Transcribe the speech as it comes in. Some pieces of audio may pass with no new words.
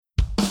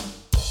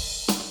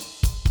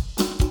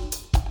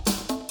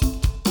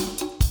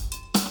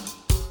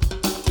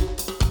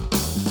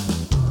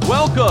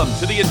Welcome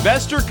to the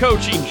Investor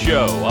Coaching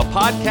Show, a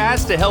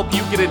podcast to help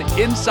you get an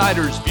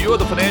insider's view of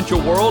the financial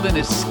world and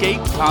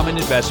escape common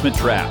investment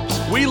traps.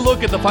 We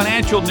look at the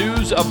financial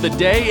news of the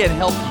day and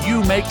help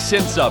you make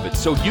sense of it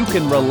so you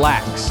can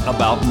relax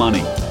about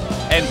money.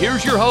 And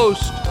here's your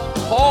host,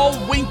 Paul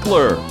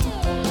Winkler.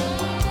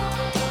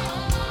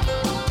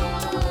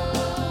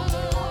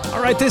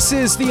 All right, this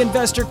is the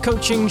Investor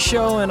Coaching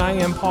Show, and I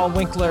am Paul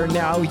Winkler.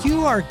 Now,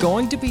 you are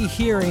going to be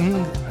hearing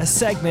a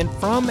segment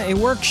from a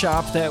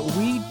workshop that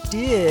we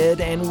did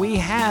and we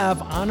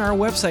have on our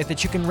website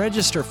that you can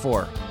register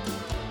for.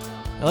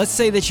 Now, let's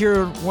say that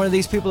you're one of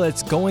these people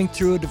that's going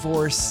through a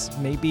divorce.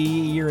 Maybe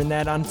you're in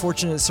that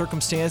unfortunate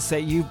circumstance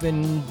that you've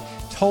been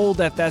told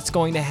that that's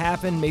going to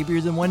happen. Maybe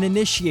you're the one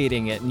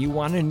initiating it and you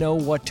want to know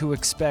what to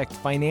expect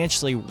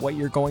financially, what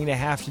you're going to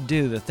have to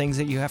do, the things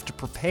that you have to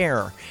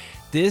prepare.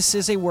 This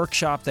is a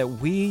workshop that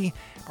we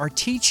are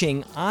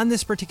teaching on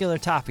this particular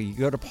topic. You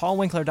go to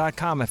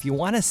paulwinkler.com. If you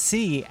want to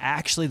see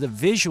actually the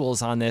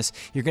visuals on this,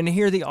 you're going to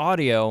hear the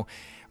audio,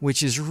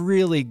 which is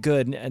really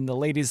good. And the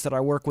ladies that I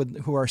work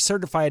with who are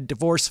certified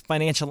divorce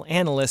financial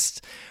analysts,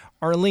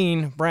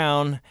 Arlene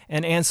Brown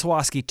and Ann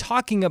Sawaski,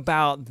 talking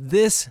about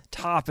this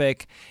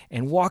topic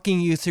and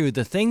walking you through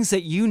the things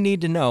that you need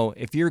to know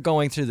if you're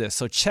going through this.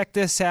 So check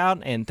this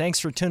out, and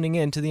thanks for tuning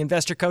in to the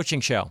Investor Coaching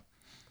Show.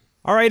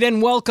 All right,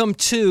 and welcome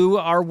to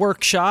our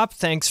workshop.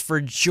 Thanks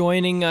for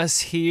joining us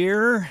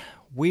here.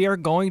 We are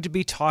going to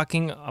be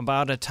talking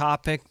about a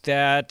topic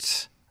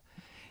that,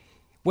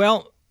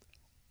 well,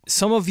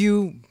 some of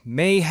you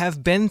may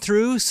have been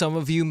through, some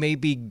of you may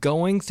be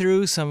going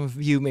through, some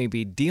of you may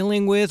be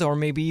dealing with, or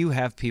maybe you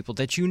have people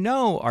that you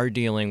know are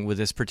dealing with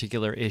this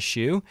particular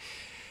issue.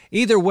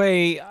 Either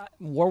way,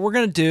 what we're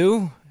going to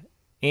do,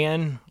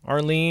 Ann,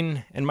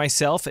 Arlene, and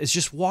myself, is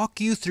just walk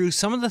you through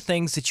some of the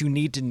things that you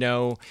need to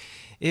know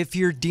if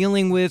you're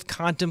dealing with,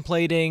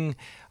 contemplating,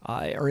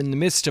 or in the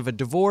midst of a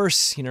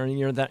divorce, you're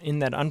in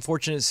that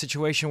unfortunate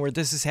situation where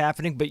this is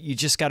happening, but you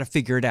just got to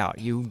figure it out.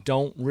 You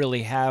don't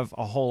really have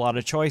a whole lot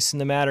of choice in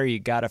the matter. You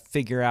got to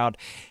figure out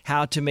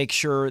how to make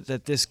sure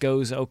that this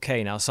goes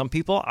okay. Now, some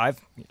people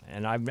I've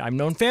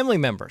known family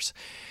members.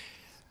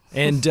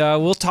 And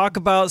we'll talk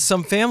about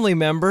some family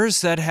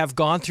members that have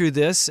gone through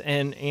this.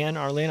 And Ann,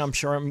 Arlene, I'm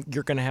sure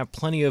you're going to have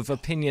plenty of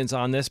opinions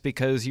on this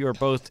because you are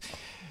both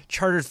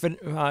chartered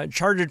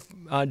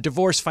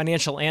divorce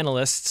financial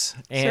analysts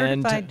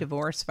and certified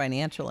divorce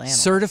financial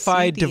analyst.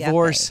 Certified CDFA.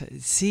 Divorce.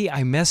 See,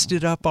 I messed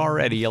it up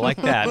already. You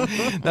like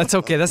that? That's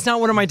okay. That's not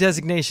one of my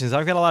designations.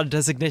 I've got a lot of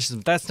designations,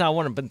 but that's not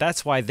one of them. But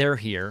that's why they're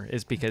here,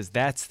 is because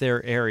that's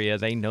their area.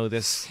 They know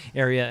this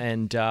area,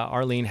 and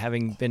Arlene,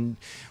 having been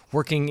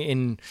working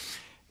in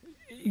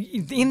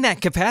that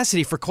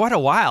capacity for quite a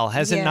while,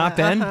 has it not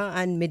been?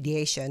 And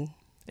mediation.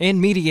 And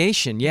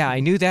mediation, yeah, I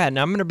knew that. And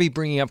I'm going to be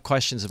bringing up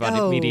questions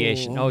about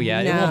mediation. Oh,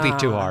 yeah, It won't be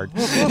too hard.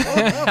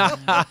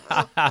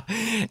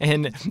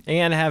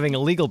 And having a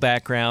legal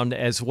background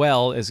as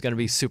well is going to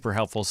be super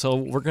helpful. So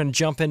we're going to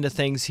jump into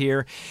things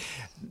here.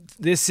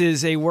 This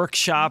is a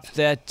workshop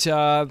that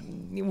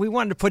we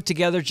wanted to put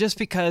together just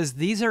because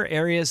these are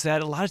areas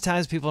that a lot of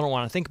times people don't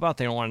want to think about,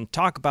 they don't want to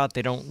talk about,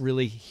 they don't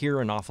really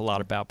hear an awful lot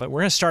about. But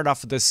we're going to start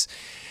off with this,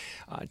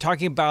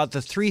 talking about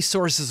the three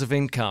sources of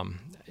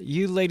income.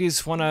 You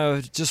ladies want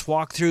to just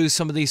walk through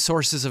some of these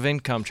sources of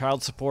income: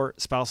 child support,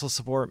 spousal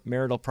support,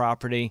 marital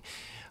property.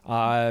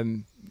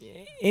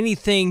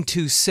 Anything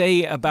to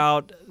say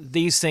about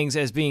these things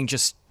as being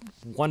just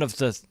one of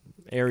the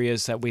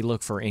areas that we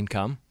look for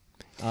income.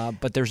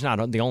 But there's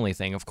not the only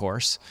thing, of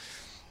course.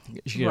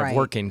 You have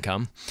work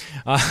income,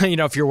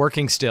 if you're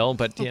working still.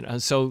 But,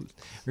 so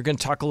we're going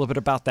to talk a little bit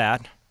about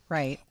that.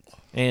 Right.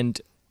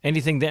 And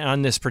anything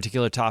on this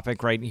particular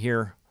topic right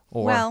here?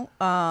 Well,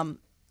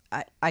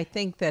 I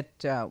think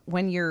that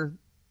when you're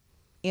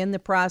in the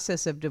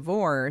process of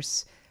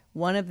divorce,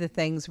 one of the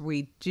things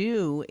we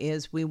do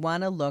is we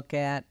want to look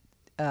at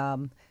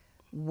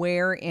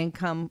where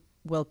income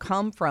will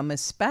come from,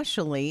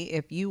 especially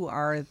if you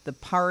are the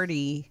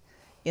party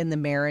in the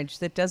marriage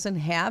that doesn't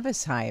have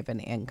as high of an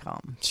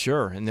income.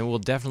 Sure, and then we'll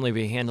definitely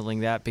be handling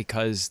that,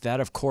 because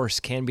that, of course,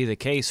 can be the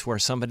case where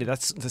somebody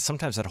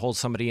sometimes that holds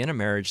somebody in a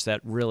marriage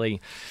that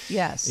really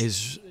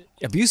is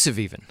abusive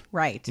even.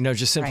 Right.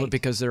 Just simply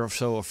because they're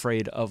so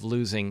afraid of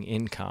losing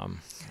income.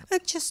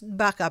 Let's just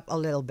back up a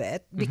little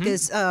bit,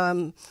 because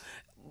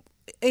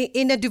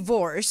in a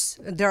divorce,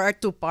 there are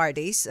two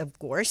parties, of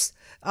course.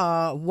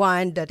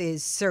 One that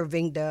is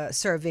serving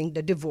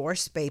the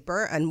divorce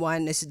paper, and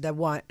one is the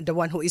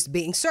one who is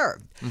being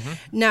served.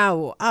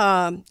 Now,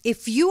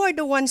 if you are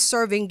the one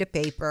serving the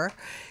paper,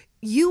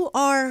 you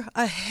are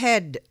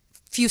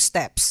few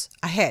steps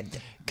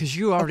ahead. Because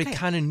you already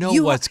kind of know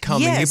what's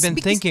coming. You've been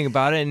thinking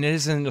about it, and it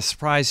isn't a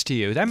surprise to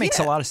you. That makes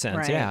a lot of sense.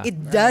 Right. Yeah,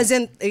 it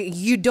doesn't.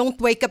 You don't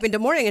wake up in the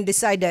morning and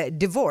decide a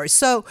divorce.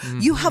 So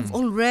you have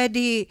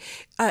already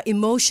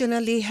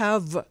emotionally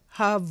have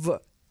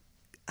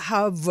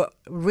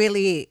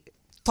really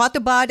thought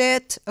about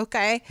it,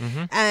 okay,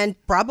 and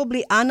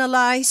probably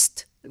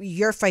analyzed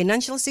your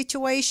financial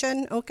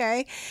situation,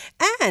 okay,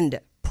 and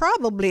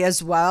probably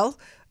as well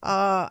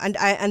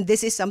and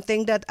this is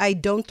something that I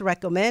don't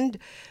recommend.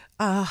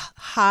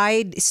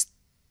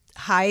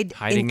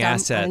 Hiding income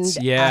assets.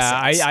 and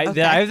Yeah, assets.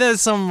 Okay?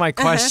 that's some of my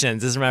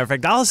questions. As a matter of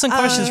fact, I'll have some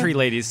questions for you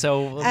ladies.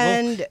 So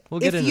And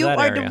we'll get if into you that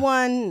are area. the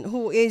one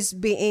who is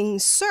being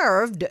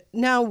served,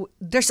 now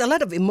there's a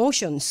lot of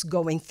emotions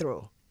going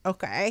through.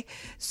 Okay,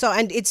 so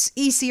and it's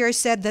easier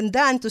said than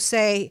done to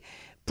say,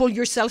 pull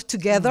yourself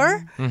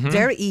together.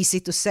 Very easy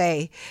to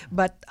say,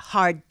 but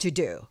hard to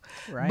do.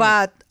 Right.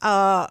 But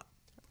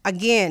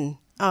again,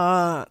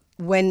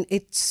 when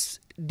it's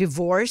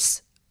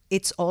divorce,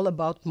 it's all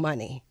about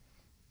money.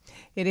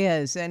 It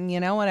is. And you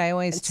know what I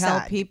always It's tell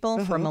sad.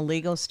 people from a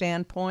legal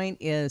standpoint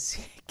is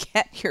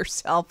get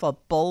yourself a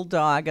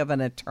bulldog of an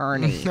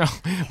attorney.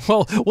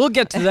 Well, we'll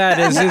get to that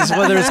is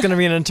whether it's going to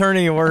be an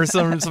attorney or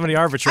somebody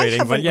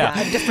arbitrating. I but have yeah.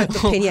 a different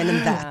opinion in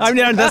that. I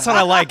mean, that's what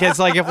I like. It's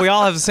like if we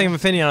all have the same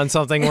opinion on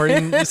something,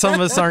 where some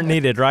of us aren't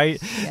needed,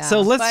 right? Yeah,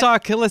 so let's but-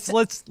 talk.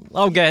 Let's.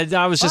 Oh, good.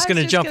 I was just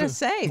going to jump. Gonna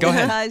say, Go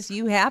ahead. because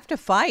you have to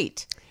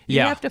fight. You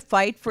Yeah. have to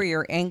fight for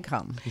your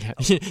income.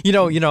 You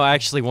know.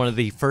 Actually, one of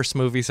the first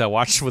movies I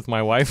watched with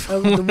my wife.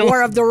 The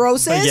War of the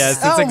Roses?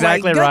 Yes, that's Oh, my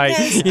exactly right.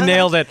 goodness. You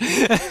nailed it.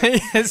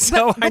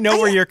 So I know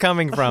where you're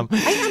coming from.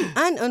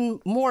 I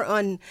am more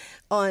on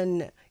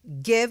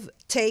give,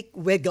 take,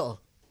 wiggle.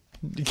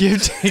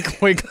 Give,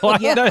 take, wiggle.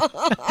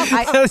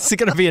 That's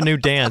going to be a new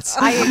dance.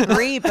 I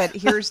agree, but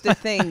here's the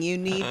thing. You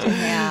need to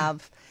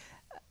have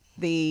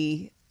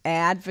the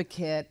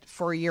advocate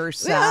for your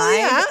side,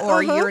 yeah,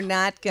 or you're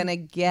not going to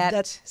get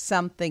That's-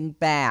 something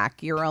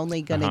back. You're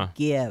only going to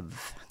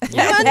give.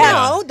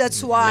 No,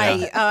 that's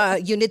why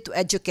you need to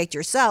educate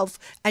yourself.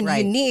 And you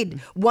Right. need,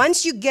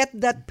 once you get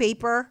that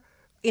paper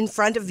in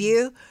front of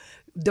you,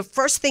 the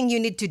first thing you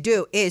need to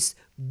do is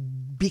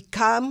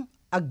become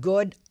a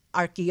good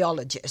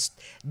archaeologist.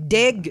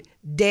 Dig,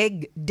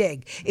 dig,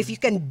 dig. If you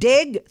can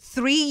dig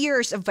 3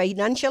 years of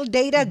financial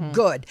data,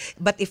 good.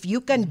 But if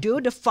you can do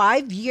the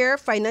 5-year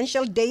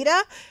financial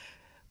data,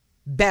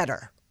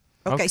 better.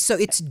 Okay, so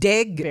it's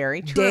dig,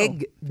 Very true.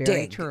 dig,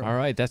 Very dig. true. All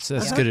right, that's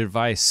good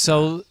advice.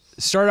 So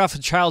start off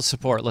with child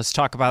support. Let's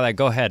talk about that.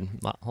 Go ahead.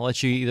 I'll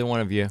let you, either one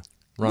of you,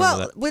 run Well,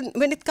 with it.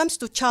 when it comes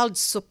to child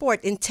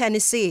support in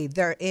Tennessee,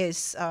 there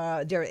is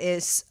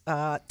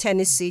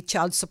Tennessee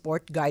child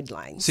support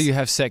guidelines. So you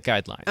have set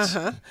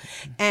guidelines.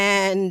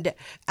 and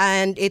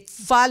it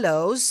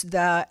follows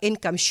the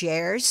income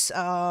shares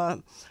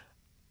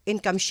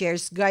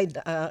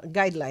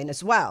guideline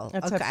as well.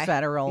 That's okay? a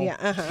federal. Yeah.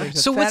 There's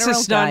a So what's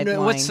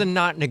federal what's the guideline.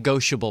 not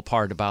negotiable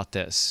part about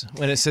this?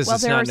 When it says Well,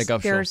 it's not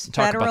negotiable, there's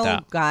talk federal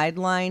about that.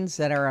 guidelines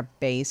that are a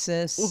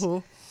basis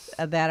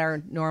that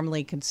are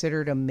normally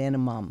considered a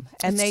minimum,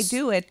 and they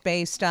do it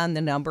based on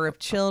the number of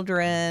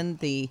children,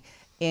 the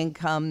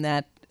income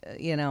that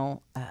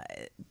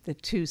the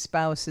two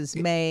spouses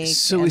make.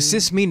 So and- does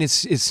this mean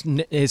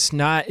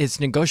it's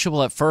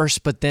negotiable at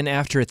first, but then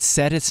after it's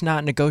set, it's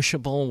not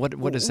negotiable?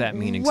 What does that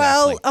mean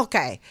exactly? Well,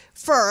 okay.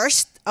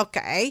 First,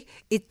 okay,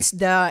 it's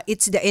the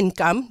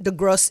income, the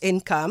gross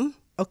income,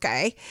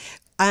 okay?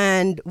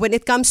 And when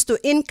it comes to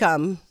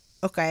income,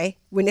 okay,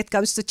 when it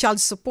comes to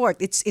child support,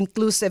 it's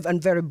inclusive and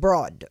very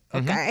broad,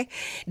 okay?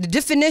 The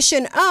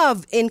definition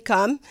of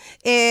income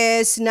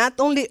is not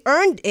only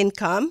earned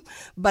income,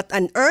 but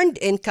unearned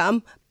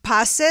income,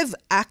 passive,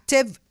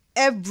 active,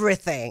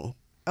 everything.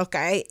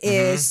 Okay,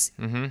 is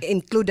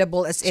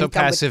includable as So income.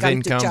 passive when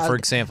it comes to income, for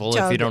example, if you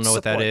child don't know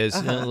what that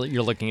support. is,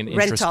 you're looking at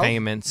interest Rental.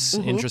 payments,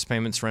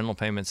 rental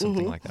payments,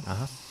 something like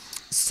that.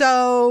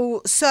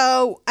 So,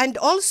 and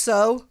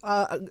also,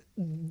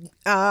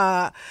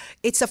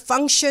 it's a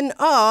function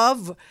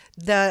of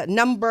the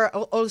number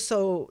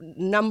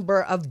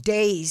of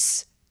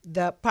days,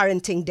 the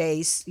parenting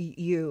days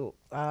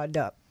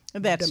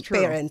That's the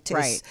true, parent is,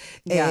 right?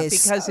 Yeah, is,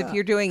 because if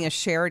you're doing a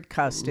shared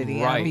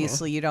custody, Right.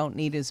 obviously you don't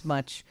need as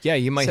much. Yeah,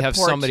 you might have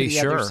support to somebody, the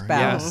other sure.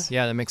 spouse.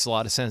 Yeah, that makes a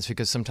lot of sense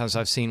because sometimes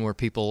I've seen where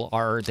people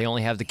they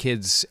only have the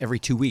kids every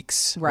 2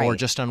 weeks or Right.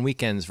 just on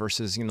weekends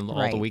versus, all the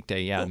Right.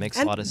 weekday. Yeah, it makes a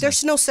and lot of there's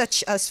sense. no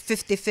such as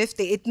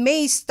 50-50. It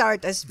may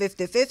start as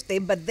 50-50,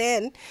 but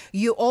then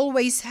you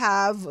always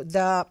have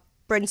the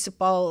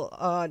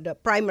the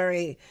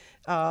primary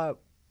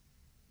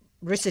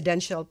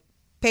residential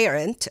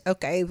parent,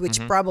 okay, which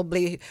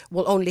probably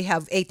will only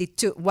have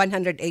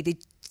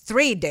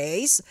 183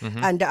 days,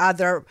 and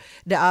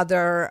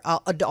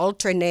the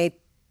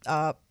alternate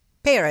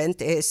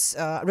parent is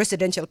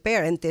residential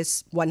parent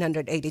is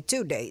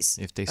 182 days.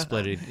 If they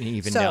split it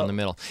even So, down the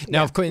middle.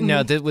 Now, of course,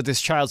 with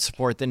this child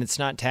support, then it's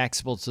not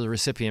taxable to the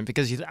recipient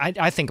because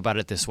I think about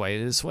it this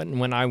way. This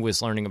when I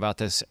was learning about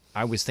this,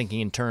 I was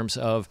thinking in terms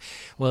of,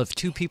 well, if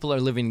two people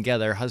are living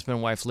together, husband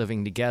and wife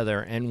living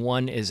together, and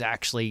one is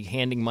actually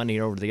handing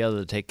money over to the other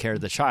to take care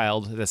of the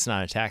child, that's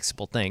not a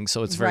taxable thing.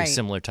 So it's a very Right.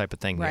 similar type of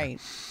thing here, Right.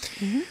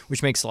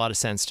 which makes a lot of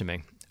sense to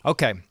me.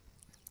 Okay.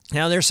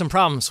 Now, there's some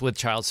problems with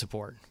child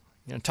support.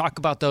 Talk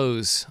about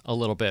those a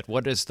little bit.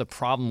 What is the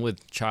problem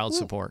with child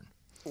support?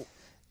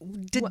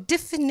 The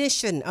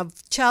definition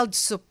of child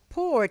support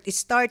support, it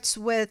starts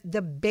with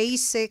the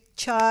basic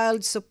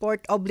child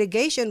support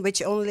obligation,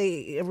 which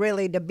only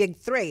really the big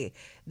three: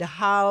 the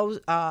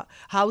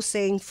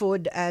housing,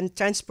 food, and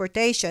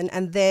transportation,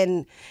 and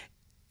then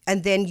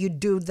you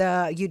do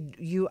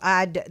you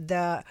add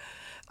the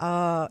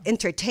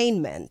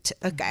entertainment.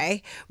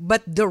 Okay,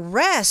 but the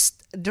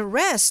rest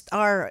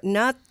are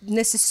not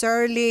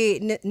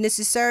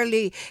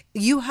necessarily.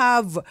 You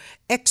have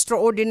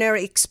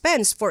extraordinary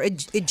expense for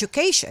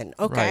education.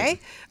 Okay,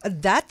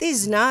 that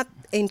is not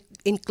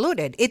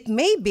included. It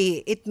may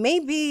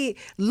be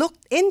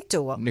looked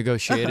into,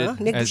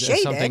 negotiated,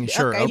 as something.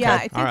 Sure. Okay. Okay. Yeah, I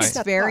think All right.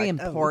 it's very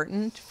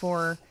important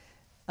for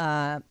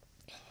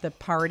the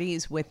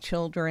parties with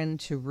children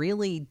to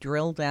really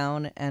drill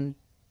down and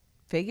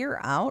figure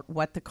out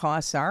what the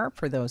costs are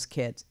for those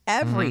kids.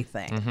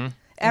 Everything.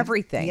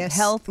 Everything. Yes.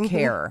 Health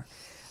care,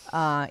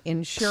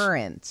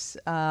 insurance.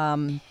 Are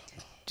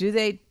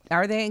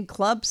they in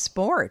club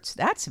sports?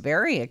 That's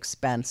very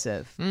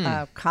expensive.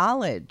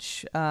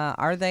 College.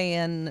 Are they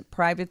in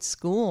private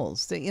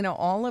schools?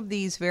 All of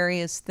these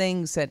various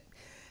things that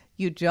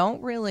you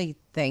don't really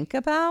think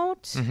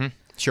about.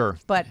 Sure.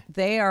 But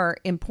they are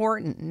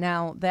important.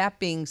 Now, that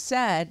being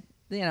said,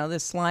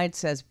 this slide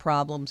says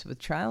problems with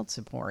child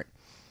support.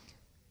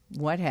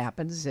 What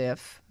happens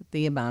if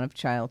the amount of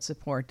child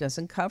support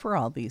doesn't cover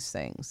all these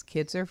things?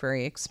 Kids are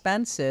very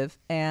expensive,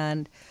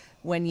 and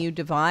when you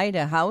divide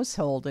a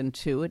household in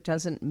two, it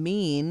doesn't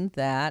mean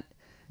that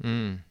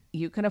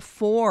you can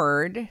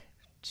afford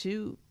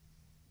to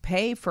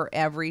pay for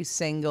every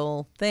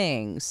single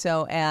thing.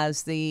 So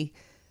as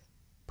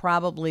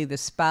probably the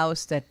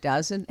spouse that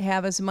doesn't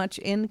have as much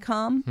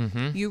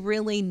income, you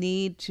really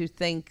need to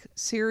think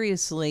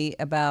seriously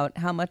about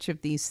how much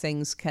of these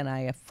things can I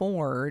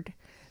afford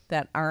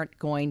that aren't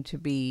going to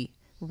be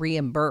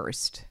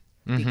reimbursed.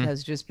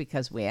 Because just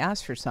because we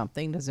ask for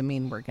something doesn't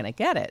mean we're going to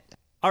get it.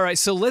 All right,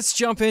 so let's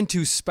jump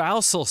into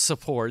spousal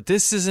support.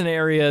 This is an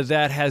area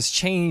that has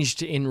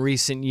changed in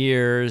recent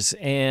years,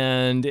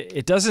 and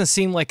it doesn't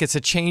seem like it's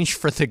a change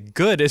for the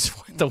good is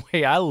the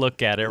way I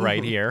look at it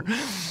right here.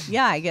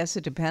 Yeah, I guess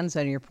it depends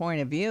on your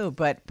point of view.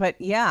 But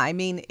yeah, I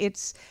mean,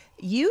 it's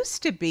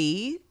used to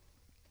be,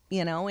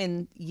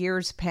 in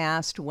years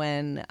past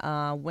when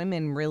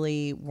women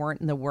really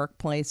weren't in the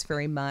workplace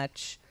very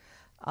much,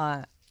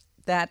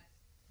 that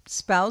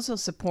spousal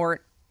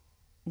support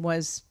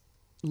was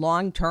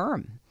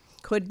long-term,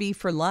 could be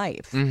for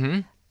life.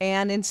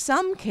 And in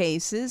some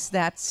cases,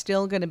 that's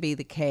still going to be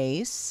the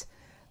case.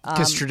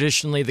 Because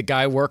traditionally the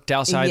guy worked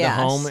outside the Yes.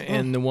 home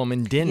and the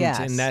woman didn't, Yes.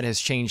 and that has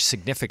changed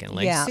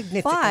significantly. Yeah,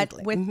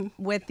 Significantly. but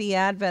with the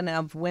advent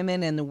of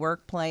women in the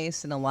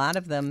workplace and a lot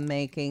of them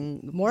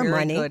making More very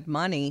money. good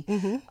money,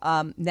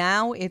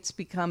 now it's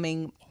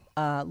becoming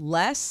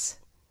less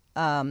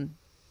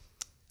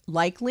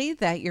likely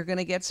that you're going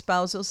to get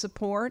spousal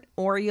support,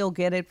 or you'll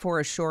get it for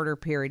a shorter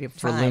period of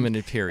For a time.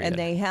 limited period. And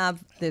they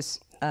have this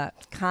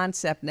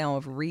concept now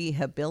of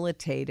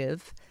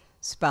rehabilitative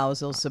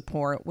spousal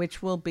support,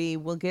 which will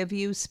give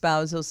you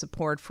spousal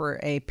support for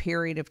a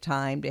period of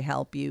time to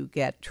help you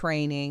get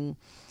training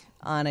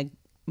on a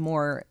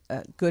more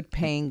good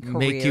paying career.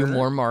 Make you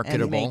more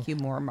marketable. And make you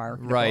more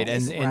marketable. Right,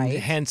 and Right.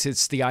 hence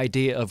it's the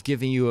idea of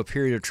giving you a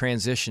period of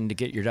transition to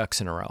get your ducks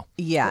in a row.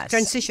 Yes.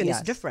 Transition yes.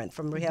 is different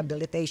from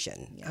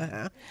rehabilitation.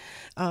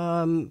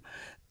 Now,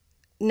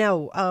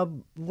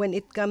 when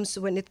it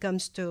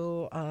comes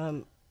to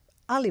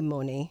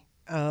alimony,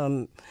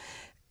 I'm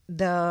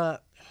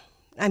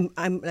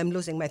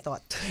losing my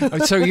thought.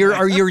 So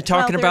are you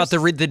talking Well, about the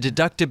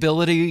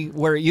deductibility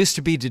where it used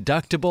to be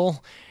deductible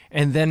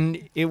and then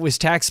it was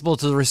taxable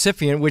to the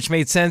recipient, which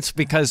made sense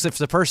because if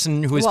the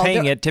person who is Well,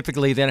 paying there- it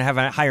typically then have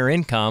a higher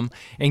income,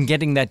 and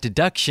getting that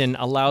deduction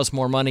allows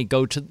more money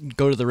go to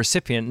the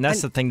recipient, and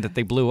that's the thing that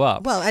they blew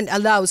up. Well, and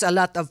allows a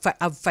lot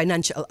of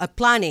financial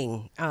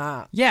planning.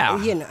 Yeah,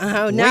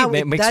 Now it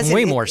it makes doesn't-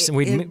 way it- more. it-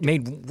 We it-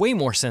 made way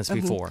more sense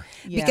before.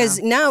 Yeah. Because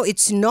now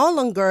it's no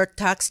longer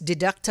tax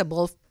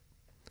deductible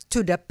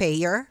to the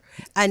payer,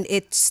 and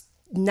it's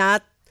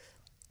not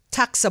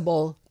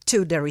taxable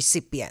to the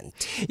recipient.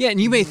 Yeah,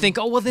 and you may think,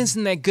 oh, well,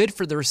 isn't that good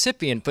for the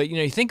recipient? But,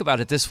 you think about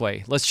it this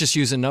way. Let's just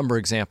use a number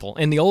example.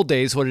 In the old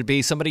days, what it'd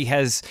be, somebody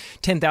has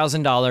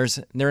 $10,000,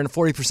 and they're in a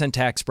 40%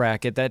 tax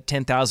bracket. That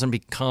 $10,000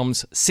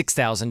 becomes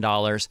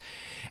 $6,000,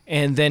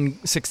 and then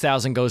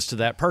 $6,000 goes to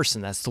that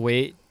person. That's the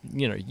way,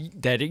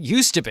 that it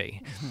used to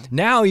be.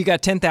 Now you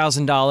got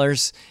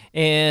 $10,000,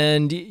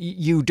 and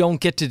you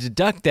don't get to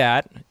deduct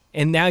that.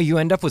 And now you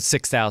end up with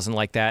 $6,000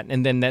 like that,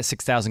 and then that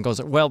 $6,000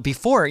 goes. Well,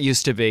 before it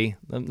used to be.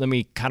 Let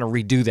me kind of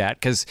redo that,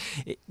 because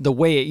the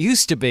way it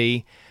used to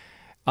be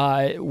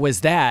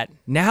was that.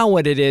 Now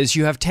what it is,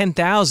 you have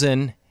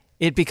 $10,000,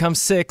 it becomes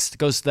 $6,000,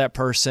 goes to that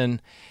person.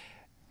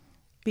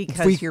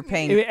 Because you're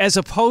paying as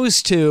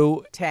opposed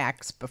to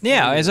tax before.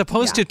 yeah, you- as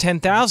opposed to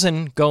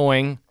 $10,000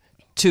 going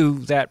to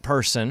that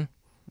person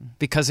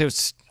because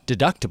it's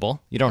deductible.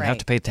 You don't have Right.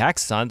 to pay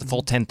taxes on it. The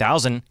full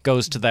 $10,000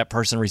 goes to that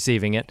person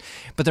receiving it.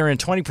 But they're in a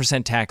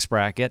 20% tax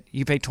bracket.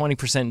 You pay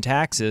 20% in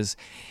taxes.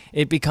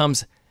 It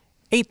becomes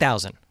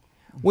 $8,000.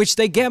 which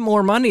they get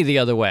more money the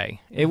other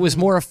way. It was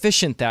more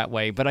efficient that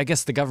way, but I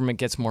guess the government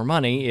gets more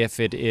money if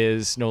it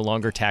is no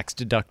longer tax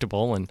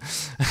deductible. And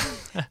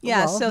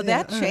Yeah, Well, so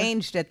that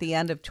changed at the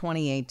end of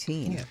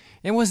 2018. Yeah.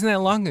 it wasn't that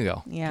long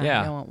ago.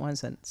 No, it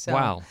wasn't. So,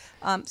 Wow.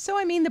 So,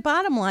 I mean, the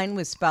bottom line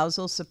with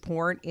spousal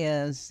support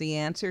is the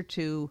answer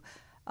to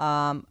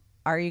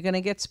are you going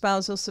to get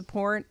spousal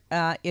support?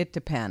 It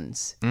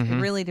depends.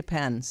 It really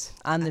depends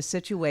on the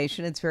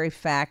situation. It's very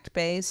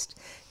fact-based.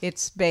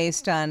 It's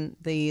based on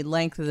the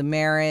length of the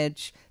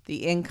marriage,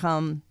 the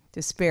income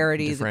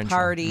disparity, the Differential.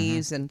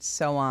 parties, and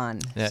so on.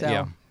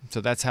 Yeah.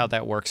 So that's how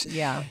that works.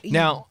 Yeah.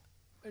 Now,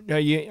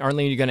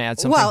 Arlene, you're going to add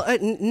something? Well,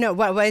 no,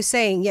 what I was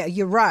saying, yeah,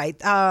 you're right.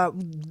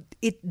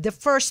 The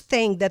first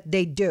thing that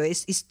they do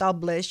is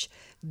establish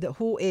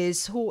who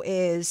has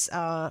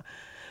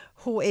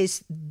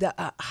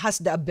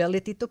the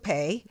ability to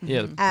pay,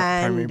 Yeah, the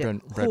primary and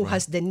breadwinner. who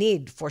has the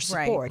need for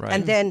support, Right.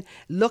 and then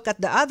look at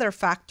the other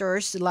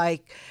factors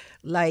like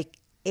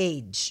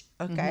age,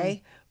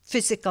 okay,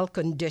 physical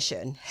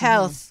condition,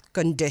 health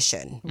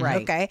condition,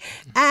 Right. okay,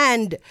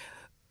 and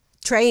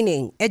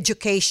training,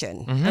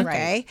 education,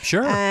 okay,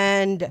 Sure.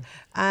 and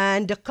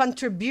the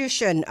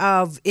contribution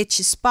of each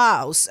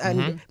spouse,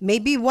 and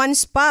maybe one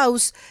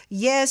spouse,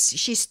 yes,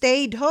 she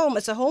stayed home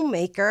as a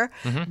homemaker,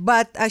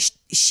 but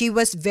she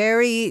was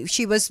very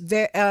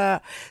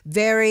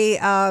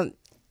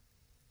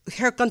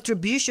her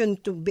contribution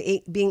to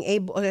being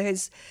able,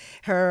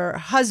 her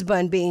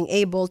husband being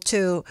able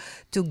to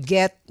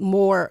get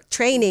more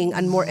training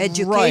and more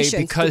education. Right,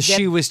 because to get,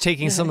 she was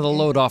taking some of the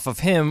load off of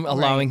him,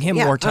 allowing him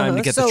yeah, more time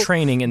to get the so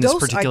training in this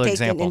those particular are taken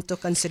example. into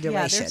consideration.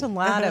 Yeah, there's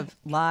a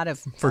lot of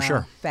For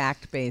sure.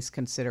 fact-based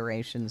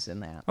considerations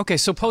in that. Okay,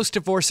 so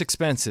post-divorce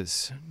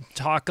expenses.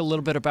 Talk a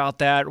little bit about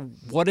that.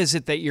 What is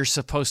it that you're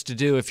supposed to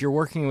do if you're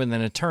working with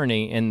an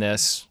attorney in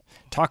this?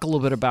 Talk a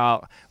little bit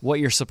about what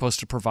you're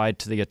supposed to provide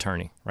to the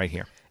attorney right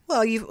here.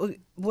 Well,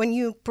 when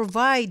you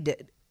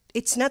provide,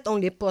 it's not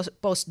only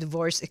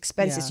post-divorce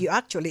expenses. Yeah. You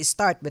actually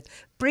start with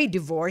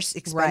pre-divorce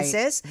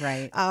expenses,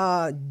 right.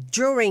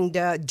 During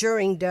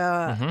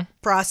the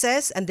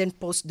process, and then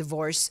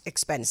post-divorce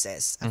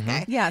expenses.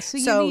 Okay. Yeah,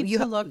 so you need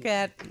to look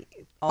at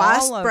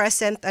past, all of,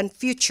 present, and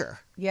future.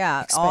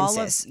 yeah, all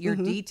of expenses. your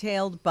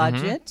detailed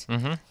budget.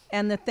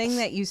 And the thing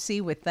that you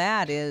see with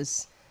that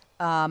is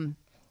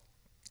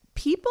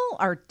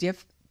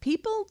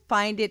people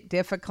find it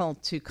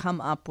difficult to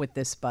come up with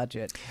this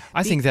budget.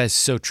 I think that's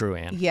so true,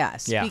 Ann.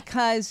 Yes, Yeah.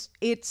 because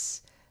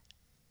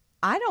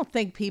I don't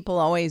think people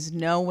always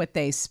know what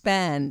they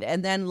spend.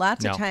 And then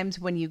lots No. of times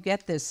when you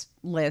get this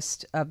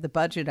list of the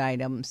budget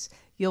items,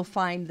 you'll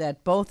find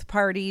that both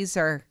parties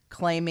are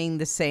claiming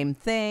the same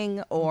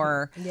thing,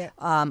 or,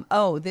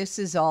 this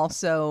is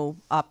also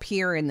up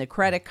here in the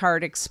credit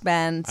card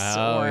expense.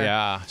 Oh, or,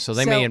 yeah. So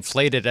they may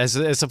inflate it as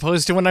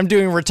opposed to when I'm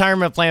doing a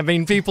retirement plan. I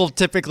mean, people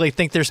typically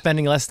think they're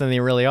spending less than they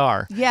really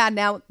are. Yeah,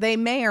 now they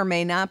may or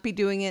may not be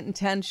doing it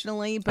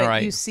intentionally, but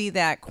Right. you see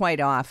that quite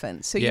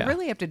often. So Yeah. you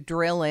really have to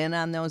drill in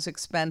on those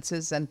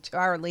expenses. And to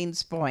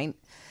Arlene's point,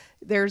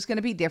 there's going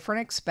to be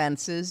different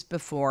expenses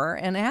before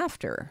and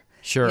after.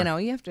 Sure. You know,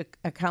 you have to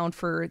account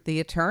for the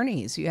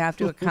attorneys. You have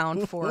to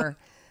account for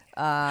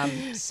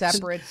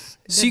separate.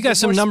 So you got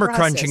some divorce number process.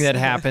 crunching that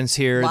happens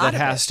here Lot that of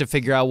has to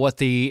figure out what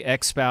the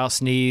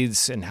ex-spouse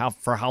needs and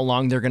for how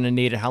long they're going to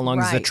need it, how long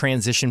is the Right.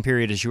 transition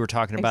period, as you were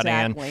talking about,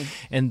 Exactly. Ann,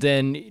 and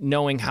then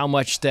knowing how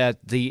much that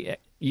the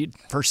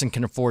person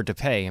can afford to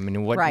pay. I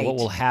mean, what Right.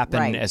 will happen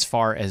Right. as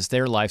far as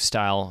their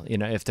lifestyle, you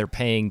know, if they're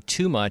paying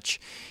too much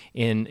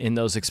in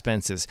those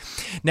expenses.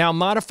 Now,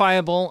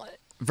 modifiable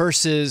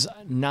versus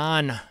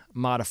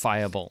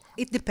non-modifiable.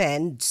 It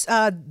depends.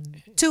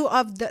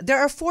 There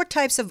are 4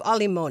 types of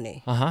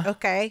alimony.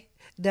 Okay,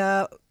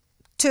 the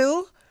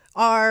 2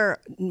 are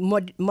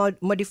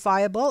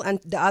modifiable, and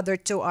the other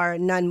 2 are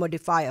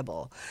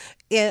non-modifiable.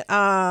 In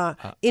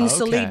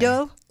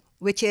solido,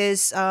 which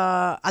is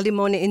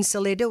alimony in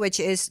solido, which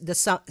is the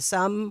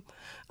sum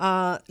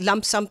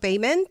lump sum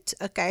payment,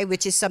 okay,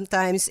 which is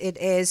sometimes it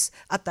is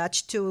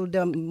attached to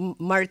the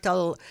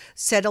marital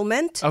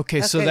settlement.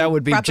 Okay, so that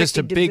would be just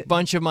a Property big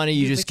bunch of money.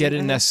 You just get it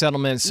in that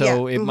settlement.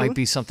 So Yeah, it might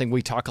be something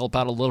we talk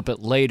about a little bit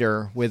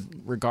later with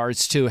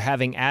regards to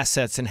having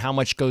assets and how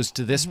much goes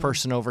to this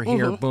person over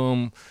here.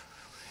 Boom.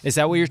 Is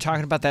that what you're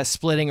talking about, that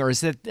splitting, or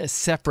is it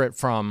separate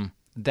from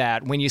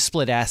that when you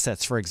split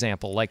assets, for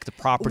example, like the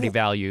property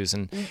values?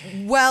 And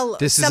Well,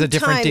 this is a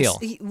different deal.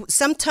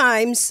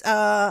 Sometimes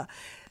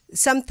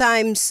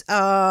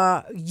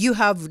you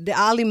have the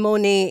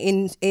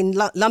alimony in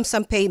lump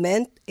sum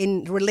payment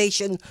in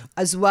relation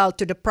as well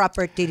to the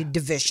property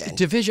division.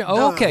 Division.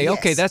 Oh, okay, Yes,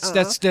 okay. That's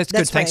good.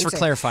 what Thanks I'm for saying.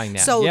 clarifying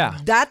that. So yeah.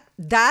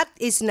 that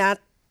is not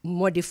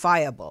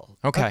modifiable.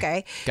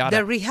 Okay, got the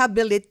it.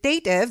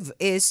 rehabilitative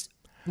is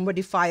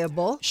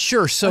modifiable.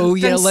 Sure. So,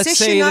 let's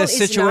say Transitional the is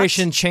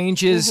situation not.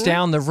 changes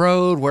down the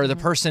road where the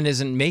person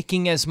isn't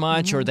making as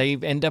much, or they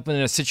end up in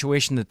a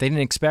situation that they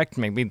didn't expect.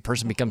 Maybe the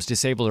person becomes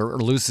disabled or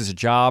loses a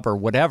job or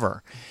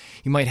whatever.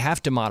 you might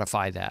have to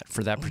modify that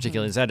for that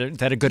particular. Is that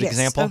a good Yes,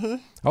 example?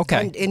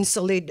 Okay. And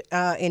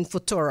in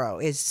Futuro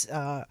is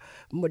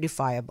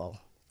modifiable.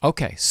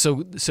 Okay,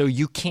 so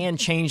you can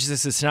change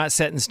this. It's not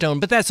set in stone,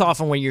 but that's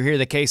often when you hear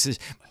the cases.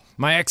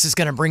 My ex is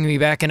going to bring me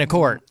back into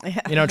court,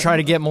 try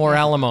to get more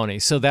alimony.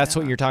 So that's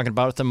what you're talking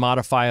about with the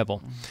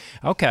modifiable.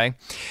 Okay.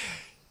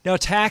 Now,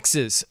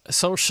 taxes,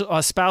 social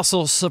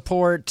spousal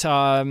support,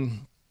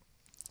 and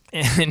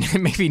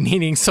maybe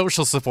needing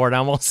social support. I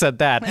almost said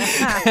that.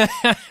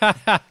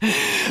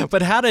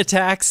 But how do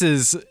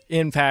taxes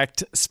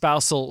impact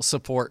spousal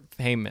support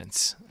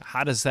payments?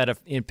 How does that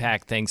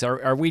impact things?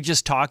 Are we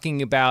just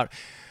talking about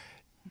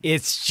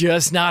it's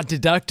just not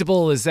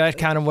deductible? Is that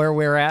kind of where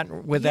we're at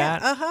with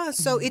that?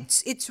 So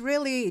it's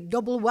really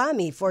double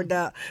whammy for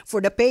the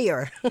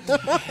payer.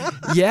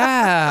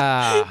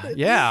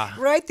 Yeah.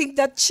 Writing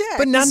that check.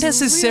 But not is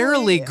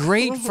necessarily really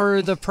great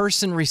for the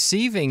person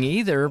receiving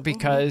either,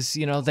 because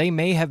they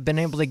may have been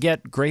able to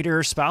get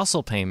greater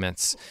spousal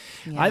payments.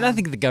 I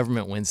think the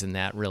government wins in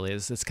that. Really,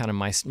 that's kind of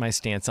my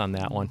stance on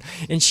that one.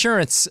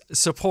 Insurance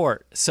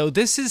support. So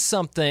this is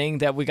something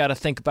that we got to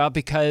think about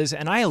because,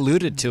 and I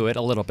alluded to it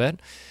a little bit.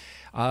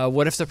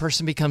 What if the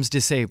person becomes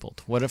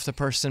disabled? What if the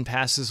person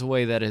passes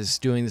away that is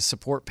doing the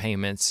support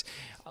payments?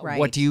 Right.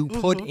 What do you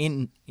put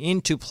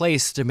into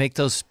place to make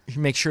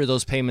sure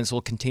those payments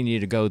will continue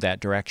to go that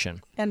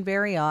direction? And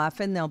very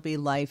often there'll be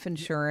life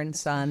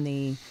insurance on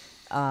the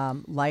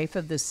life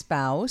of the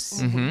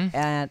spouse,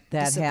 and that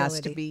has to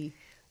Disability. be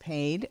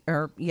paid,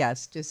 or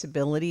yes,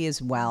 disability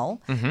as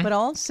well. But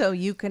also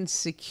you can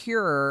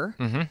secure,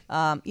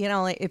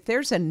 if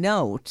there's a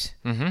note,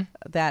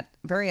 that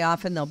very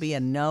often there'll be a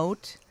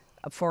note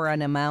for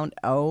an amount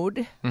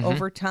owed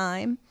over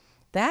time.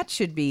 That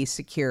should be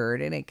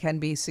secured, and it can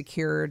be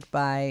secured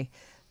by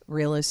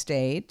real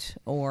estate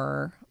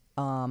or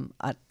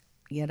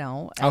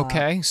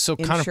Okay, so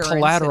kind of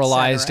insurance,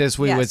 collateralized, et cetera. as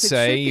we Yes, would it should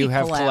say. be You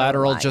have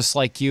collateral, collateralized. just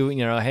like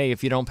hey,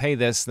 if you don't pay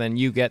this, then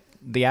you get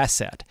the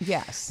asset.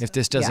 Yes. If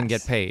this doesn't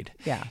Yes. get paid.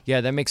 Yeah.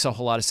 Yeah, that makes a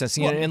whole lot of sense.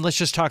 And let's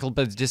just talk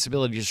about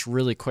disability just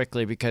really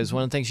quickly, because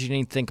one of the things you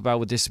need to think about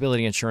with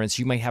disability insurance,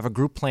 you might have a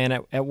group plan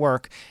at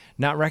work,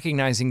 not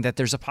recognizing that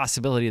there's a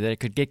possibility that it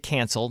could get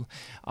canceled.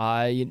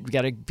 You've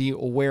got to be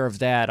aware of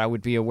that. I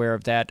would be aware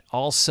of that.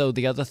 Also,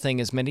 the other thing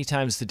is many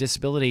times the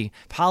disability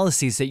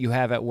policies that you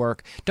have at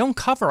work don't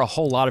cover a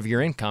whole lot of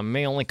your income. It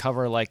may only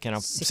cover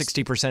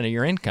 60% of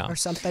your income. or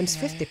sometimes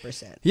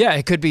 50%. Yeah,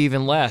 it could be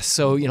even less.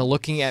 So,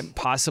 looking at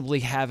possibly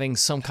having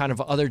some kind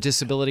of other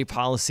disability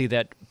policy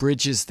that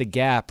bridges the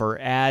gap or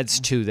adds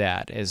to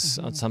that is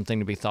something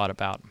to be thought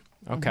about.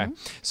 Okay.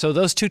 So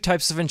those two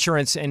types of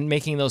insurance, and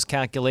making those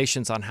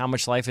calculations on how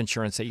much life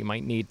insurance that you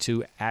might need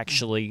to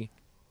actually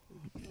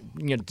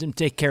to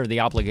take care of the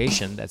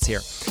obligation that's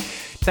here.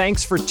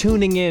 Thanks for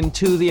tuning in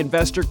to the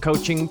Investor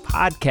Coaching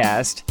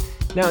Podcast.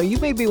 Now, you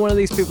may be one of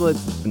these people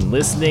that's been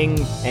listening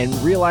and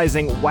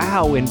realizing,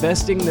 wow,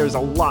 investing, there's a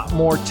lot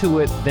more to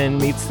it than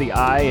meets the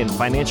eye, and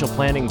financial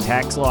planning,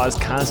 tax laws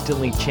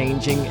constantly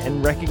changing,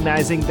 and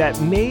recognizing that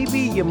maybe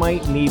you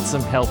might need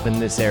some help in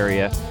this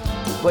area,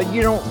 but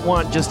you don't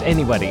want just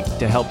anybody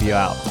to help you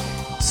out.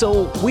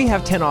 So we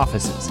have 10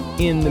 offices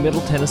in the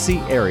Middle Tennessee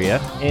area,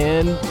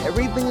 and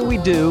everything that we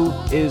do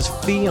is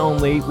fee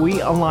only.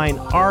 We align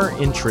our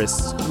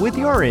interests with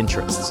your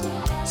interests.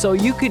 So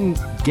you can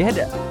get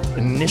an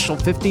initial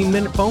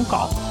 15-minute phone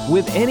call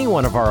with any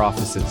one of our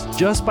offices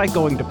just by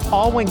going to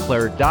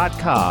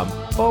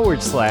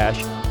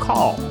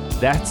paulwinkler.com/call.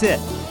 That's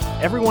it.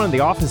 Every one of the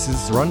offices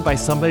is run by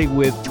somebody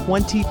with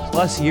 20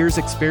 plus years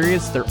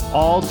experience. They're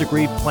all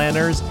degreed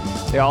planners.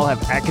 They all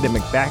have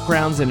academic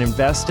backgrounds in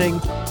investing,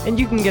 and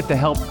you can get the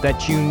help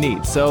that you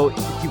need. So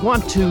if you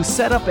want to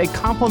set up a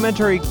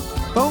complimentary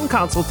phone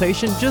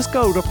consultation, just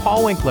go to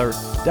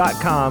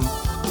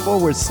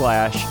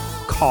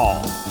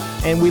paulwinkler.com/call.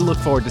 And we look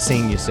forward to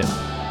seeing you soon.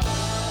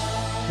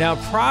 Now,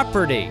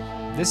 property.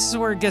 This is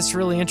where it gets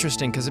really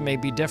interesting because it may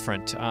be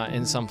different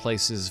in some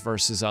places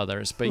versus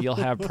others. But you'll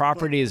have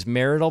property as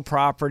marital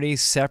property,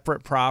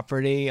 separate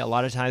property. A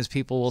lot of times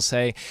people will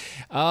say,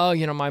 oh,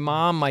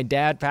 my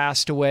dad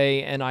passed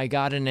away and I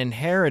got an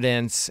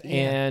inheritance.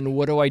 And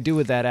what do I do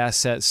with that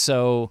asset?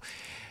 So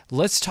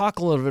let's talk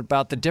a little bit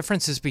about the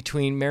differences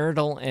between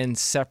marital and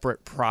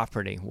separate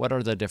property. What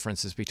are the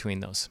differences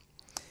between those?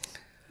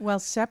 Well,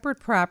 separate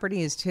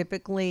property is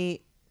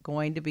typically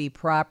going to be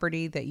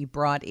property that you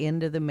brought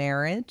into the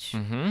marriage.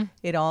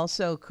 It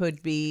also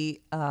could be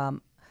an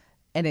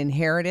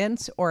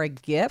inheritance or a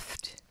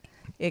gift.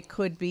 It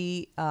could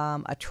be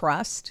a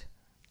trust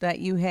that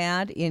you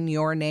had in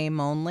your name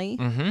only.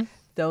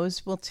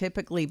 Those will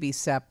typically be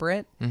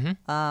separate.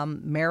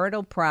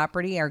 Marital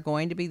property are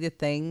going to be the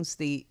things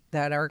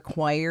that are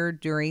acquired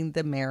during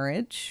the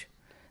marriage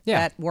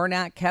that were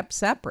not kept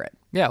separate.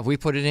 Yeah, we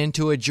put it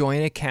into a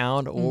joint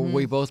account, or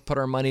we both put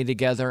our money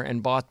together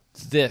and bought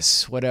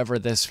this, whatever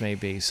this may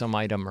be, some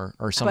item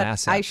or some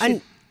asset.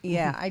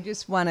 I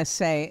just want to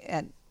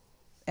say,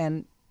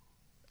 and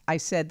I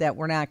said that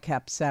we're not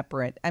kept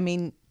separate. I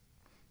mean,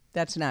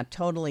 that's not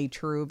totally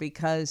true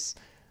because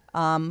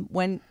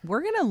When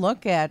we're going to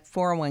look at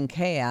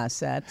 401k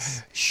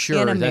assets,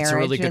 Sure, in a that's a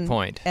really marriage, good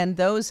point. and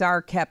those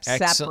are kept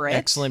separate.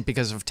 Excellent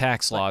because of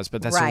tax laws,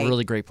 but that's Right. a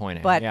really great point.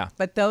 Ann. But yeah.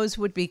 but those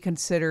would be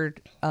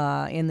considered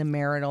in the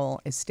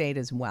marital estate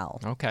as well.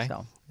 Okay.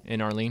 So.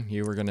 And Arlene,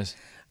 you were going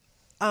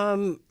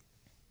to.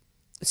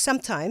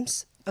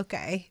 Sometimes,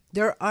 okay,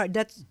 there are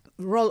that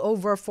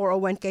rollover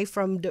 401k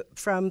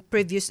from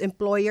previous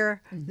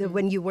employer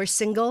when you were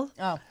single.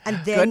 Oh. And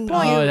then Good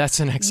point. Oh, that's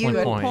an excellent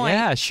Good point. point.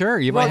 Yeah, sure.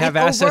 You Roll might have it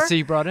assets over. that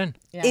you brought in.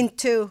 Yeah.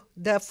 into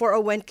the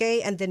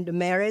 401k and then the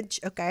marriage,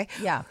 okay?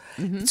 Yeah.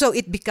 So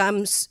it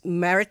becomes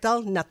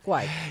marital, not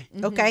quite,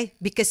 okay?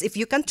 Because if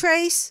you can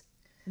trace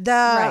the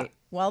Right.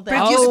 Well, then-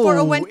 previous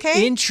 401k,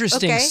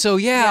 Interesting. okay? So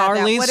Yeah, that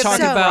Arlene's would've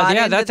talking been about brought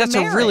into that's the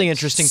a really marriage.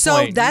 interesting so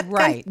point. that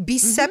Right. can be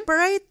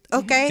separate,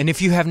 okay? And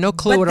if you have no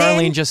clue But what then-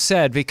 Arlene just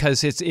said,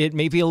 because it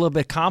may be a little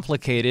bit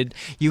complicated,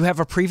 you have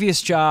a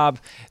previous job,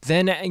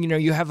 then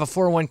you have a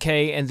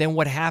 401k, and then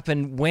what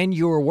happened when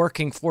you were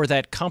working for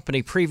that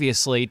company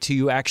previously to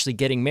you actually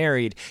getting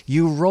married,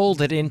 you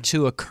rolled it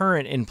into a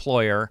current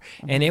employer,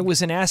 and it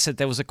was an asset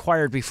that was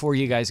acquired before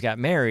you guys got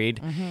married,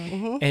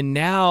 and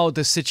now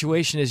the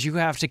situation is you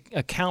have to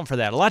account for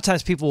that. A lot of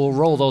times people will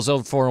roll those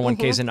old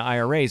 401ks into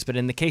IRAs, but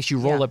in the case you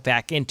roll it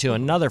back into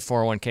another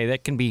 401k,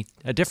 that can be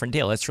a different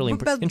deal. That's really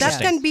but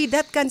interesting.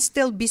 that can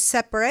still be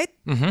separate,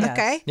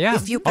 okay? Yeah,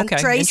 If you can okay,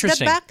 trace that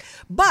interesting. back.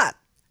 But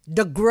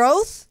the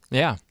growth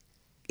Yeah.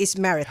 is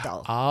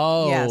marital.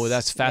 Oh, Yes,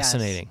 that's yes.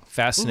 fascinating.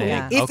 Fascinating.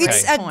 Yeah. If Okay.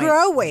 it's a Point.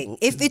 growing,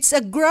 if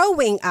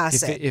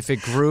asset. if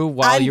it grew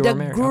while and you were the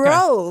married.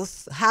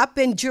 growth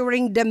happened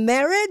during the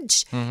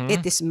marriage,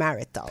 it is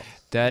marital.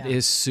 That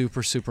is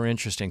super, super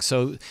interesting.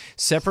 So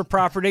separate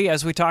property,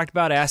 as we talked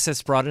about,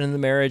 assets brought into the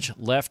marriage,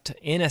 left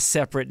in a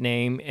separate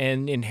name,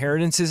 and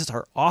inheritances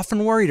are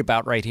often worried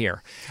about right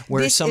here,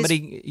 where This is-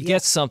 somebody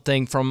gets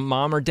something from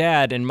mom or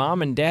dad, and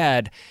mom and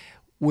dad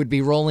would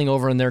be rolling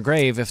over in their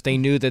grave if they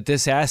knew that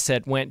this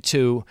asset went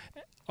to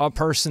a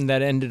person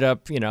that ended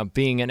up,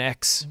 being an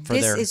ex for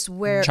This their is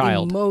where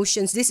child.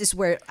 emotions, this is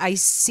where I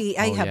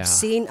Oh, have yeah.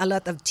 seen a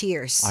lot of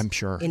tears. I'm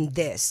sure. In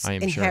this I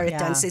am sure.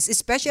 inheritances,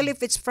 especially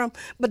if it's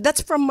but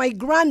that's from my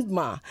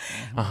grandma.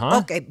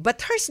 Okay,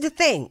 but here's the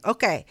thing.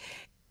 Okay,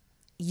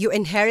 you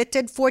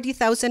inherited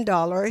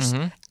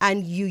 $40,000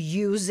 and you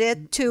use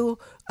it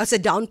as a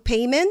down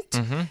payment.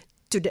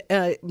 To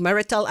the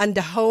marital, and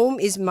the home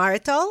is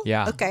marital.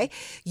 Yeah. Okay.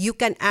 You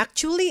can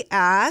actually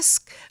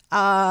ask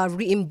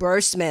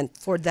reimbursement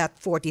for that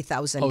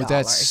 $40,000. Oh,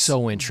 that's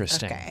so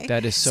interesting. Okay.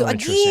 That is so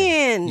interesting.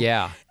 Again,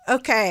 Yeah.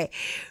 Okay.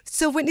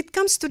 So when it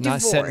comes to Not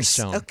divorce, set in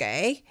stone.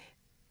 okay,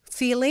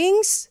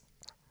 feelings,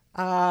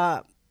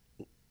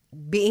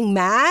 being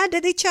mad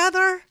at each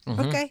other,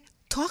 okay,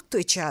 talk to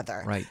each other.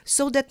 Mm-hmm. Right.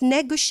 So that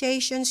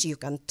negotiations, you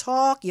can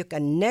talk, you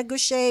can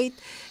negotiate.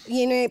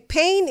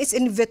 Pain is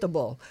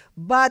inevitable,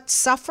 but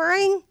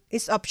suffering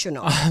is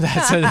optional.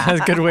 That's a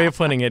good way of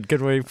putting it.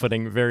 Good way of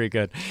putting it. Very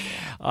good.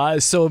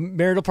 So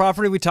marital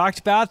property, we talked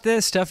about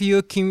this, stuff you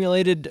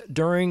accumulated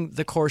during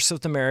the course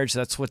of the marriage.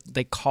 That's what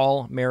they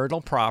call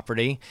marital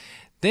property.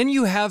 Then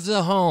you have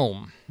the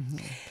home.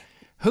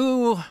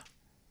 Who...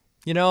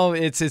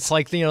 it's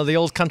like the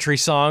old country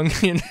song.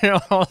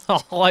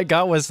 All I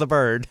got was the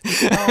bird.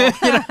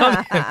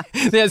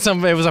 They had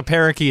it was a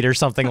parakeet or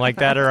something like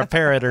that, or a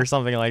parrot or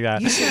something like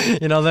that.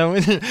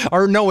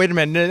 Or no, wait a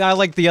minute. I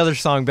like the other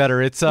song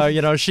better. It's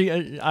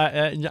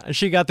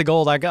she got the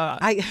gold. I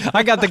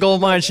got the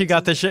gold mine. She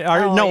got the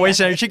wait a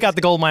second. She got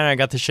the gold mine. I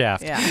got the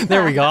shaft. Yeah.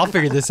 There we go. I'll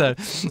figure this out.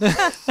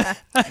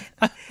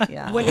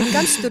 Yeah. When it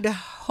comes to the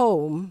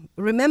home,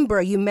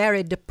 remember you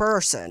married the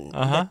person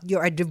that you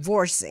are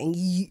divorcing.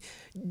 You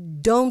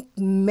don't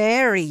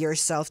marry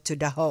yourself to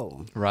the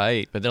home.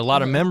 Right, but there are a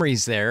lot of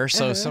memories there,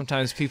 so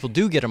sometimes people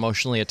do get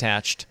emotionally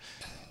attached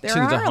There to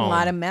the are home. a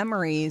lot of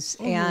memories,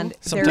 and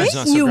Sometimes there's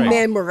not so New great.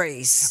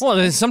 memories. Well,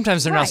 then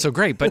sometimes they're not Right. so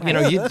great, but what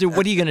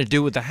are you going to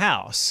do with the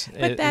house?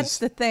 But that's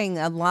the thing.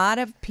 A lot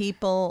of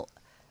people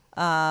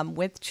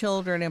with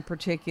children in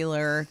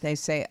particular, they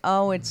say,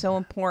 oh, it's so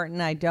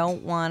important. I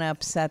don't want to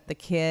upset the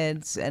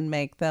kids and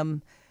make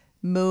them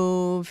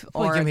move,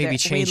 Well, or you may be we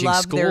changing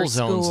love school their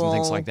zones and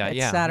things school, like that.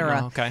 Yeah. etc.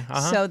 Oh, okay.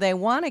 So they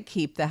want to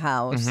keep the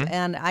house,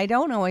 and I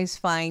don't always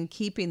find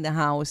keeping the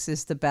house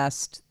is the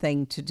best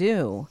thing to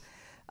do,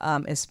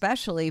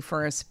 especially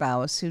for a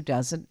spouse who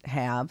doesn't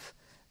have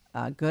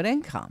good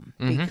income,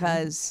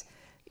 because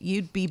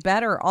you'd be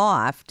better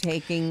off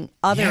taking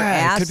other yeah,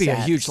 assets. it could be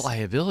a huge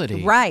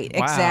liability. Right,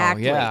 Wow,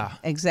 exactly. Yeah.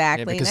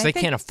 Exactly. Yeah, because And they I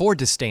think- can't afford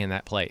to stay in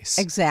that place.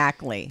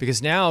 Exactly.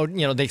 Because now,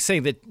 they say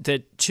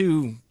that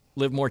two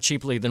live more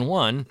cheaply than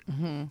one,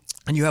 and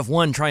you have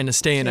one trying to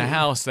stay in a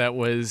house that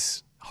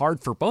was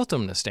hard for both of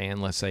them to stay in,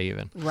 let's say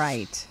even.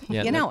 Right.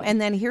 Yeah, And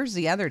then here's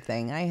the other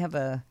thing. I have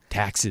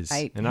Taxes.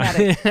 I And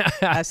had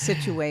a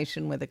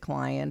situation with a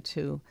client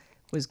who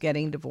was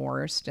getting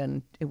divorced,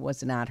 and it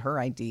was not her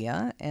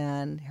idea,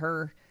 and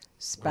her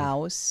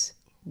spouse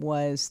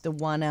was the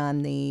one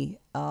on the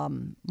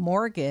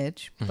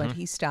mortgage, but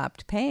he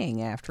stopped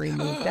paying after he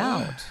moved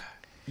out.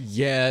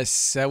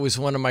 Yes, that was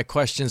one of my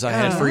questions I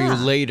had for you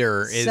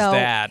later, is So-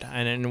 that,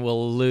 and we'll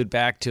allude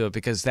back to it,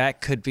 because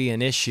that could be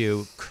an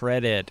issue,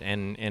 credit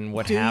and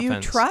what Do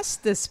happens. you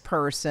trust this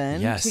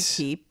person Yes. to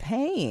keep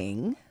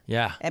paying?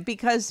 Yeah. And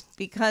because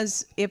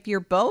if you're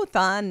both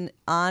on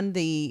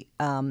the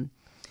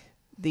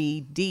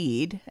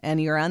deed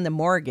and you're on the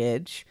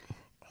mortgage,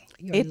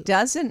 it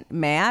doesn't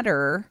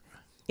matter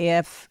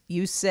if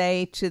you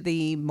say to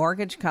the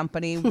mortgage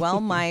company,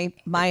 "Well, my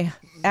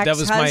That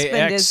was my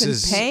ex-husband ex's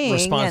isn't paying,"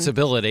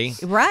 responsibility.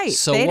 Right,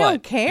 So they what?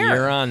 don't care.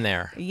 You're on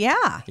there.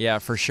 Yeah. Yeah,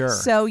 for sure.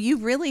 So you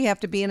really have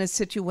to be in a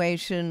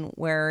situation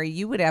where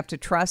you would have to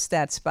trust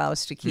that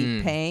spouse to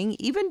keep paying,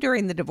 even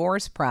during the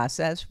divorce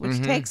process,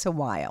 which takes a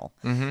while.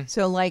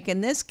 So, like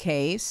in this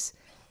case,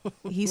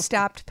 he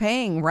stopped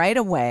paying right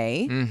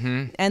away,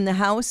 and the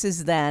house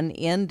is then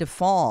in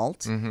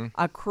default,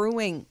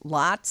 accruing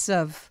lots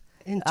of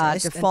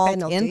Interest and default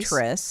penalties.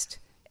 interest,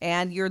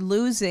 and you're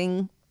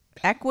losing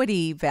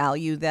equity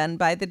value then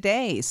by the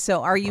day.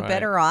 So are you Right.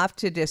 better off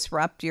to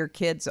disrupt your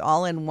kids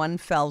all in one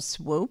fell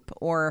swoop,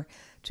 or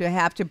to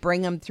have to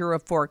bring them through a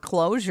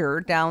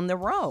foreclosure down the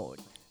road?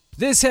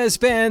 This has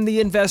been the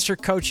Investor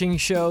Coaching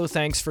Show.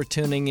 Thanks for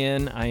tuning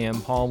in. I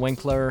am Paul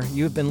Winkler.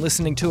 You've been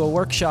listening to a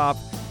workshop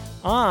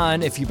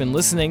on, if you've been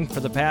listening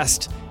for the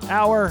past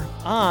hour,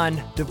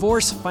 on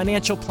divorce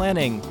financial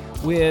planning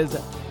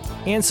with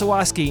Ann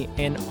Sawaski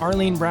and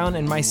Arlene Brown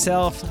and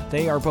myself.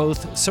 They are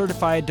both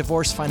certified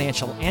divorce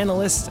financial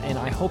analysts, and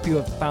I hope you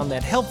have found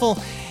that helpful.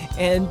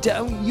 And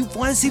you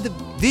want to see the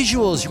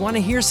visuals, you want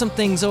to hear some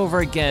things over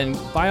again,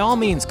 by all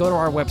means, go to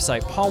our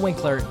website,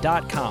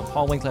 paulwinkler.com.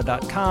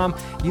 paulwinkler.com.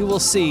 You will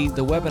see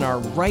the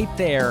webinar right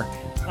there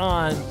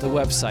on the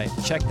website.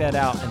 Check that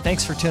out. And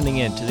thanks for tuning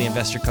in to the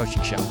Investor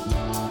Coaching Show.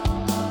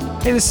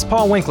 Hey, this is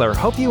Paul Winkler.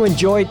 Hope you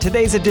enjoyed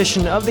today's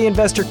edition of the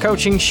Investor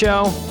Coaching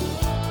Show.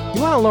 You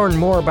want to learn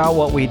more about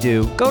what we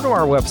do, go to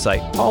our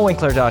website,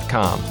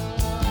 paulwinkler.com.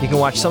 You can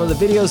watch some of the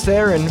videos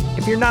there, and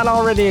if you're not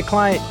already a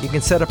client, you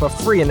can set up a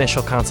free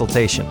initial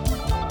consultation.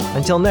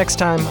 Until next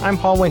time, I'm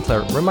Paul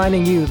Winkler,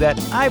 reminding you that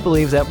I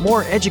believe that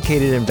more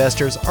educated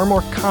investors are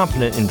more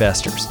confident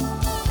investors,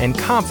 and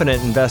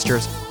confident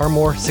investors are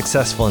more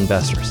successful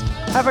investors.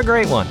 Have a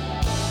great one.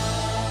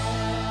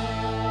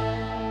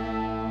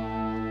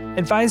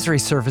 Advisory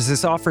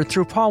services offered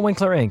through Paul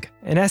Winkler, Inc.,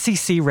 an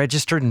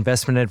SEC-registered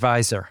investment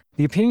advisor.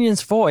 The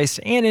opinions voiced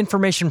and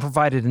information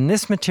provided in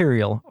this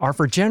material are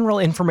for general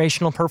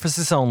informational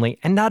purposes only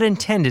and not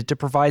intended to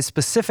provide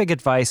specific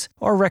advice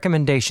or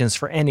recommendations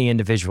for any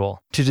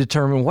individual. To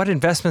determine what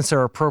investments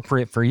are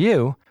appropriate for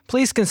you,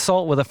 please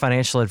consult with a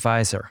financial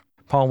advisor.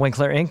 Paul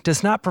Winkler, Inc.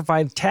 does not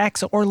provide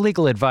tax or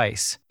legal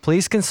advice.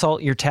 Please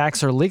consult your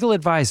tax or legal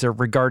advisor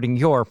regarding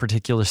your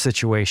particular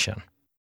situation.